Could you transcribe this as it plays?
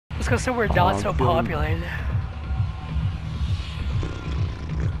Let's go somewhere not so populated.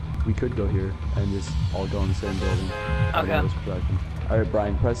 We could go here and just all go in the same building. Okay. Alright,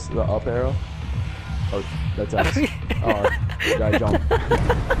 Brian, press the up arrow. Oh, that's X. Oh, gotta jump.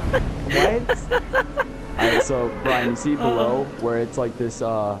 What? Alright, so Brian, you see below where it's like this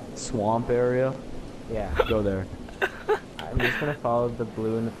swamp area? Yeah. Go there. I'm just gonna follow the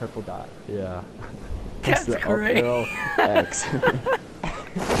blue and the purple dot. Yeah. That's the great. Up arrow, X.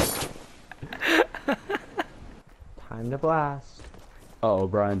 Time to blast. Uh-oh,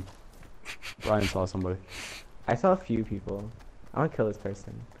 Brian. Brian saw somebody. I saw a few people. I wanna kill this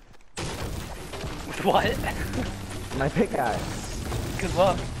person. What? My pickaxe. Good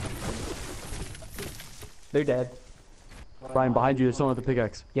luck. They're dead. Brian, behind you, there's someone with a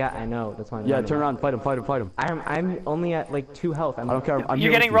pickaxe. Yeah, I know. That's why I'm Yeah, running. turn around, fight him, fight him, fight him. I'm only at like 2 health. I don't care. I'm You're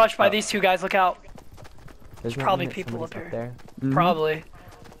here getting with you. rushed by these two guys. Look out. There's probably people up here. there. Mhm. Probably.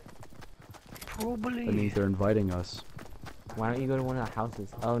 That means they're inviting us. Why don't you go to one of the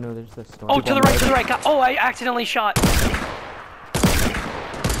houses? Oh no, there's the storm. Oh, to the right, to the right. Oh, I accidentally shot.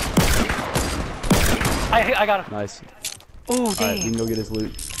 I got him. Nice. Oh, Alright, we dang. can go get his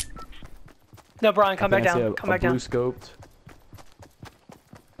loot. No, Brian, come back I see down. Come back blue down. scoped.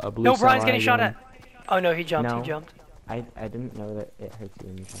 A blue No, Brian's samurai getting shot gun. at. Oh no, he jumped. No. He jumped. I didn't know that it hurts you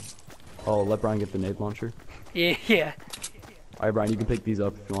when you jump. Oh, let Brian get the nade launcher. Yeah, yeah. Alright, Brian, you can pick these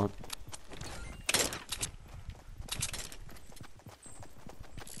up if you want.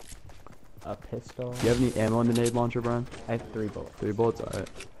 A pistol. Do you have any ammo in the nade launcher, Brian? I have 3 bullets. 3 bullets? Alright.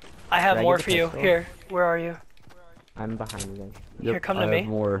 I have Should I more get for the you. pistol? Here, where are you? I'm behind you guys. Here, come to I me. have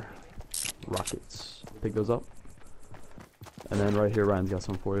more rockets. Pick those up. And then right here, Ryan's got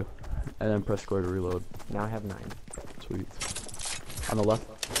some for you. And then press square to reload. Now I have 9. Sweet. On the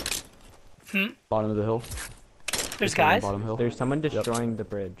left. Hmm? Bottom of the hill. There's Just on the guys? Bottom hill. There's someone destroying the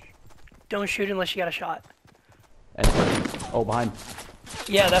bridge. Don't shoot unless you got a shot. And oh, behind.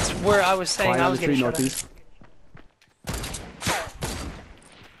 Yeah, that's where I was saying Behind I on was the getting tree shot at. northeast.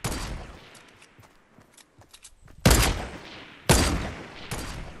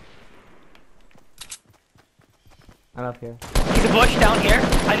 I'm up here. He's a bush down here.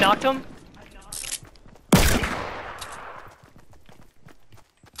 I knocked him.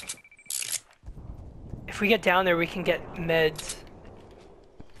 If we get down there, we can get meds.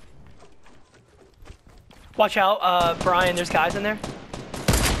 Watch out, Brian, there's guys in there.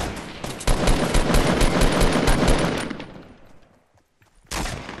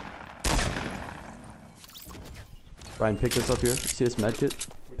 Brian, pick this up here. See this med kit?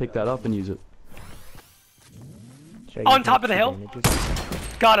 Pick that up and use it. Should I On use top my of the hill?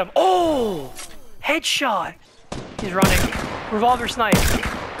 bandages? Got him. Oh! Headshot! He's running. Revolver snipe.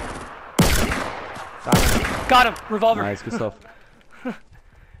 Got him. Revolver. Nice, good stuff.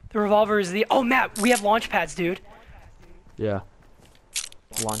 The revolver is the... Oh, Matt, we have launch pads, dude. Yeah.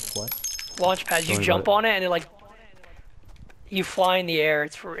 Launch what? Launch pads. You Tell me jump about on it and it like... You fly in the air.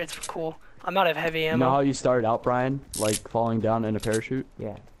 It's cool. I'm out of heavy You know ammo. how you started out, Brian? Like falling down in a parachute?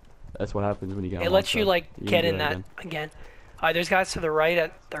 Yeah. That's what happens when you get on It lets you launch like pad. You get can in do that again. Alright, there's guys to the right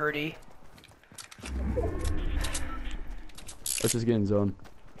at 30. Let's just get in zone.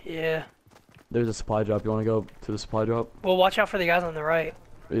 Yeah. There's a supply drop. You want to go to the supply drop? Well, watch out for the guys on the right.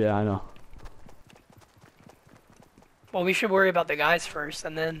 Yeah, I know. Well, we should worry about the guys first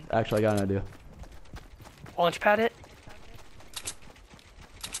and then Actually, I got an idea. launch pad it.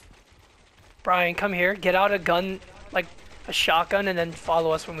 Brian, come here. Get out a gun, like a shotgun, and then follow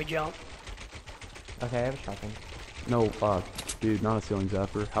us when we jump. Okay, I have a shotgun. No, dude, not a ceiling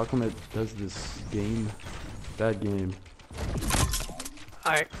zapper. How come it does this game? Bad game.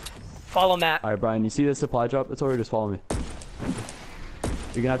 Alright. Follow Matt. Alright, Brian, you see this supply drop? That's over, just follow me.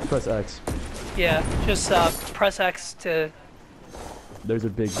 You're gonna have to press X. Yeah, just press X to... There's a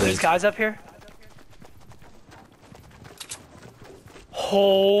big There's base. guys up here?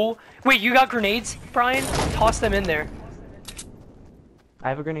 Oh... Wait, you got grenades, Brian? Toss them in there. I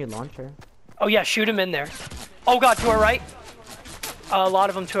have a grenade launcher. Oh yeah, shoot them in there. Oh god, to our right. A lot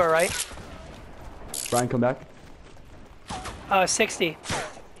of them to our right. Brian, come back. 60.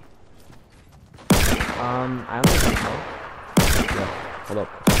 I only have health. Yeah, hold up.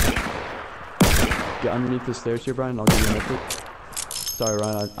 Get underneath the stairs here, Brian. I'll give you a method. Sorry,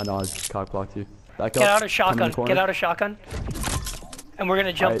 Ryan. I know I cock blocked you. Back Get up. out a Come in shotgun. the corner. Get out a shotgun. And we're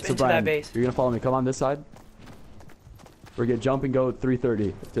gonna jump Alright, so into Brian, that base. You're gonna follow me. Come on this side. We're gonna jump and go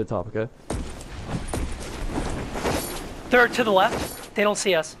 330 to the top, okay? They're to the left. They don't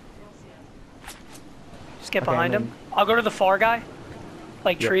see us. Just get Okay, behind and them. I'll go to the far guy.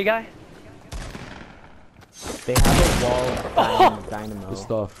 Like Yep. tree guy. They have a wall dynamo. Good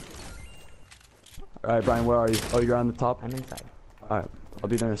stuff. Alright, Brian, where are you? Oh, you're on the top? I'm inside. Alright, I'll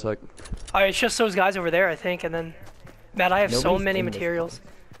be there in a sec. Alright, it's just those guys over there, I think, and then... Matt, I have so Nobody's many in this materials.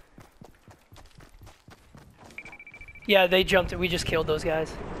 Yeah, they jumped. We just killed those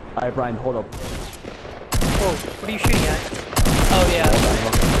guys. Alright, Brian, hold up. Whoa, what are you shooting at? Oh, yeah.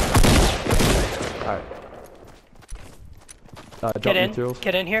 Alright. Drop Get in. materials.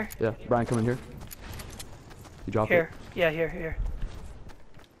 Get in here. Yeah, Brian, come in here. You drop Here. Yeah, here.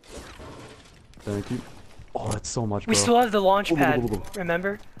 it. Thank you. Oh, that's so much, bro. We still have the launch Whoa, whoa, pad, whoa, whoa.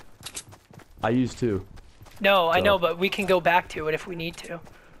 remember? I used to. No, I So- know, but we can go back to it if we need to.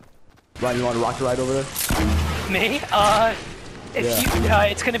 Brian, you want a rocket ride over there? Me? If Yeah.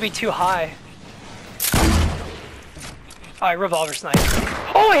 you, it's gonna be too high. Alright, revolver snipe.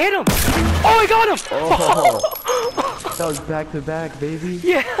 Oh, I hit him! Oh, I got him! Oh, that was back to back, baby.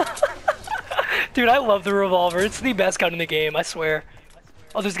 Yeah! Dude, I love the revolver. It's the best gun in the game, I swear.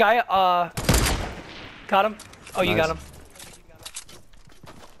 Oh, this guy, got him? Oh, you Nice. got him.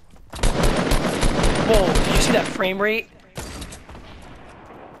 Whoa, did you see that frame rate?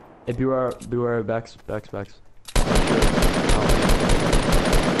 Hey, beware backs.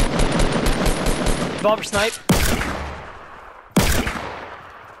 Revolver snipe.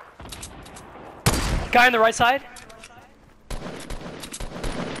 Guy on the right side.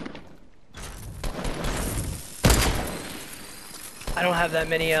 I don't have that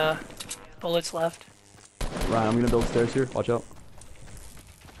many bullets left. Ryan, I'm gonna build stairs here. Watch out.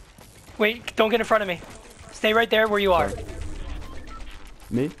 Wait, don't get in front of me. Stay right there where you are.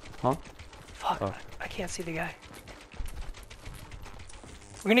 Me? Huh? Fuck, Oh. I can't see the guy.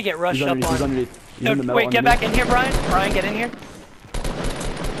 We're gonna get rushed He's up underneath. He's on. underneath. He's No, in the metal wait, get underneath. back in here, Brian. Brian, get in here.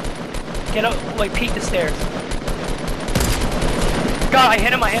 Get up, like peek the stairs. God, I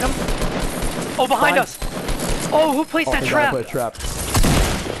hit him. Oh, behind Brian. us. Oh, who placed that the guy trap? put a trap.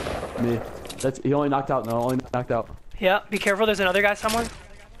 Me. He only knocked out. No, only knocked out. Yeah, be careful. There's another guy somewhere.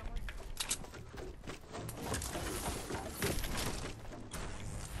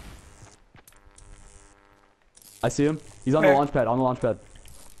 I see him. He's on Where? the launch pad. On the launch pad.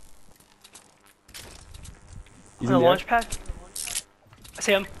 He's On in the the launch air. pad. I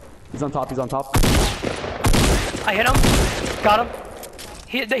see him. He's on top. He's on top. I hit him. Got him.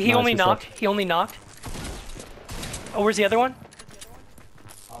 He Nice, only good knocked. stuff. He only knocked. Oh, where's the other one?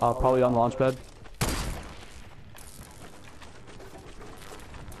 Probably on the launch pad.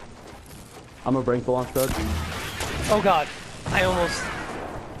 I'm gonna break the launch pad. Oh God, I almost.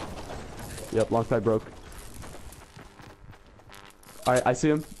 Yep, launch pad broke. Alright, I see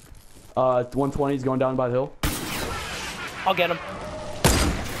him. 120 is going down by the hill. I'll get him.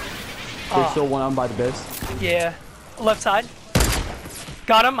 There's Ah. still one on by the base. Yeah. Left side.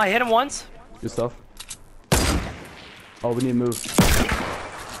 Got him. I hit him once. Good stuff. Oh, we need to move.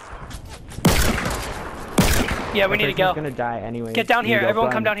 Yeah, we need to go. Gonna die anyway. Get down We need here. to go.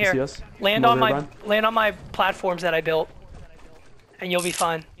 Everyone come Brian, down you here. see us? Land Come on over my here, land on my platforms that I built, and you'll be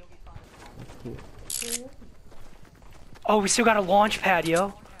fine. Oh, we still got a launch pad,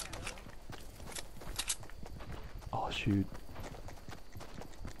 yo. Oh, shoot.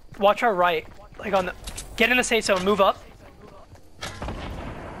 Watch our right, like on the. Get in the safe zone. Move up.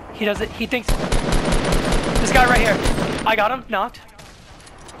 He does it. He thinks. This guy right here. I got him. Knocked.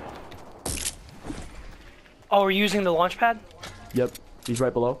 Oh, we're using the launch pad? Yep, he's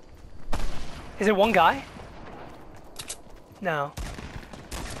right below. Is it one guy? No.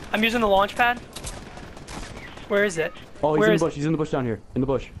 I'm using the launch pad. Where is it? Oh, he's Where in is- the bush. He's in the bush down here. In the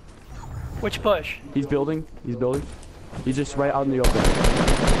bush. Which bush? He's building. He's building. He's just right out in the open.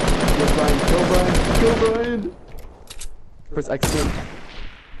 Yes, Brian. Kill Brian. Kill Brian. Press X.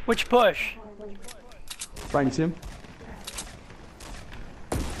 Which bush? Brian, you see him?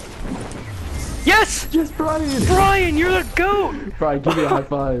 Yes! Yes, Brian. Brian, you're the goat! Brian, give me a high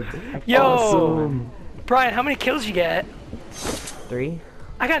five. Yo! Awesome. Brian, how many kills you get? 3.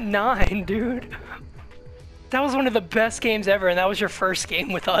 I got 9, dude. That was one of the best games ever, and that was your first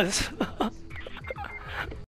game with us.